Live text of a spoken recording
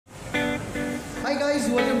Hi guys,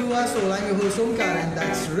 welcome to Asoul. I'm your host Omkar and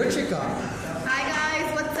that's Ruchika. Hi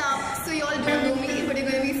guys, what's up? So you all don't know me, but you're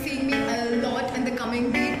going to be seeing me a lot in the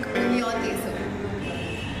coming week only on Asoul.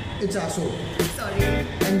 It's Asoul. Sorry.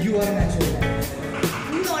 And you are an Asoul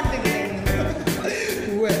man. Not bigger than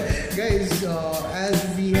you. Well, guys,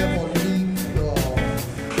 as we have already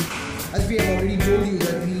told you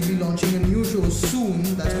that we'll be launching a new show soon.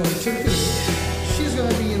 That's called Chirpy. She's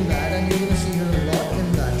gonna be in that, and you're gonna see her a lot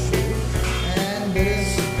in that show. And there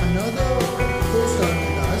is another co-star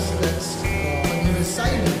with us. That's her name is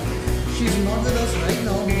Saidi. She's not with us right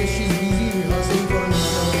now because she's busy rehearsing for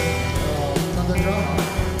another drama.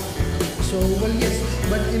 So, well, yes,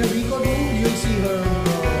 but in a week or two, you'll see her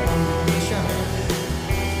on the channel.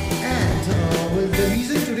 And well, the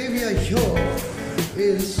reason today we are here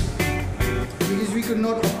is because we could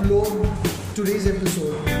not upload today's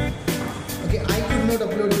episode. Okay, I could not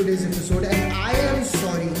upload today's episode, and I am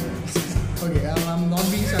sorry. Okay, I'm not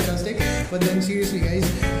being sarcastic, but then seriously, guys,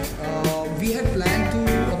 we had planned to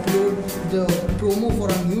upload the promo for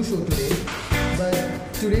our new show today, but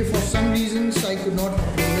today for some reasons I could not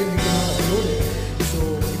upload it. We could not upload it, so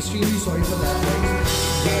extremely sorry for that, guys.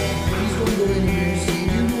 But please don't go anywhere. Stay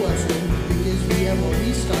tuned to us because we have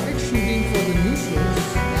already started shooting for the new show,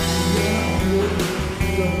 and we're gonna upload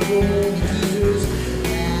the promo, the teasers,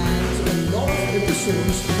 and a lot of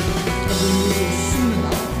episodes of the new show soon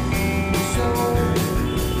enough. So,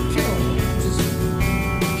 you know, just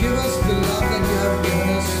give us the love that you have given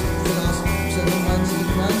us for the last 7 months,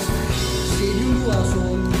 8 months. Stay tuned to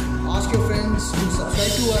Asoul. Ask your friends to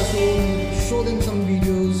subscribe to Asoul. Show them some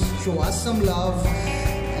videos. Show us some love.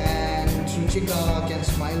 And Ruchika can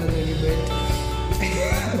smile a little bit.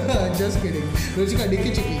 Just kidding. Ruchika,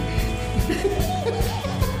 dikki chiki.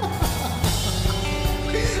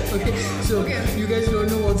 Okay, so you guys don't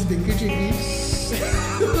know what's dikki chiki.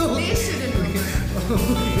 They shouldn't know.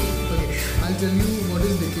 Okay, I'll tell you what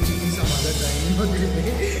is dikki chiki some other time. Not today.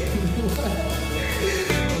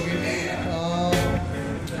 Okay.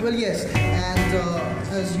 Well, yes, and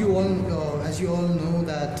as you all know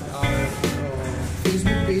that our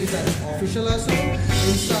Facebook page, that's official Asoul.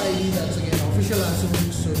 Insta ID, that's again official Asoul.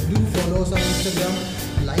 So do follow us on Instagram,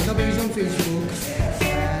 like our page on Facebook,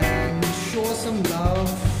 and show us some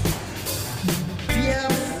love.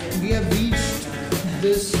 We have reached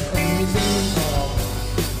this amazing,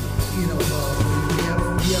 we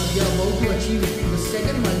are about to achieve the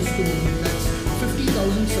second milestone. That's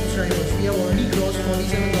 50,000 subscribers. We have already crossed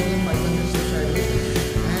 47,500 subscribers,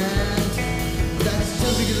 and that's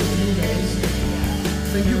just because of you guys.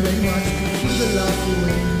 Thank you very much. Keep the love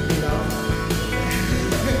flowing. Love.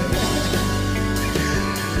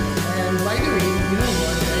 And by the way, you know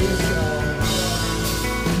what, guys?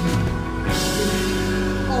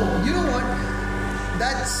 You know what?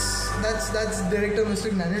 That's director Mr.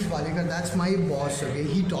 Nanesh Balekar. That's my boss. Okay,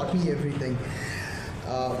 he taught me everything.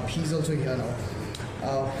 He's also here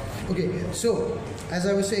now. Okay, so as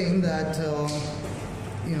I was saying that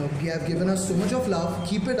you have given us so much of love.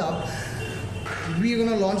 Keep it up. We are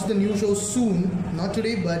gonna launch the new show soon. Not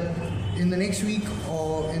today, but in the next week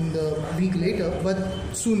or in the week later. But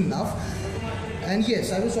soon enough. And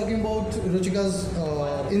yes, I was talking about Ruchika's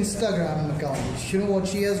Instagram account. You know what?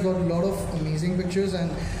 She has got a lot of amazing pictures,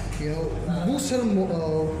 and boost a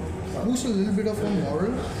little bit of her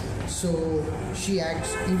moral. So she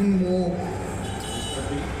acts even more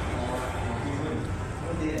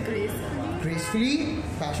gracefully,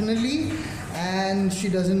 passionately, and she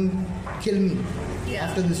doesn't kill me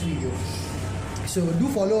after this video. So do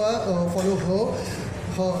follow her. Follow her.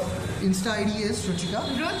 Her Insta ID is Ruchika.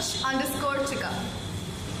 Ruch_Chika.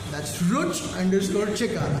 That's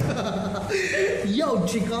Ruch_Chika. Yo,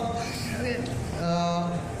 Chika.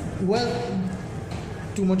 Well,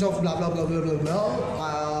 too much of blah blah blah blah blah blah.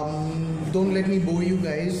 Don't let me bore you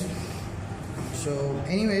guys. So,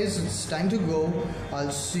 anyways, it's time to go.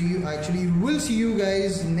 I'll see you. Actually, we'll see you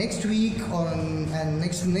guys next week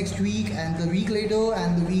next week and the week later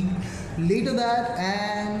and the week later that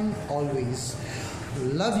and always.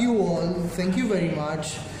 Love you all. Thank you very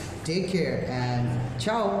much. Take care and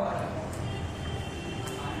ciao.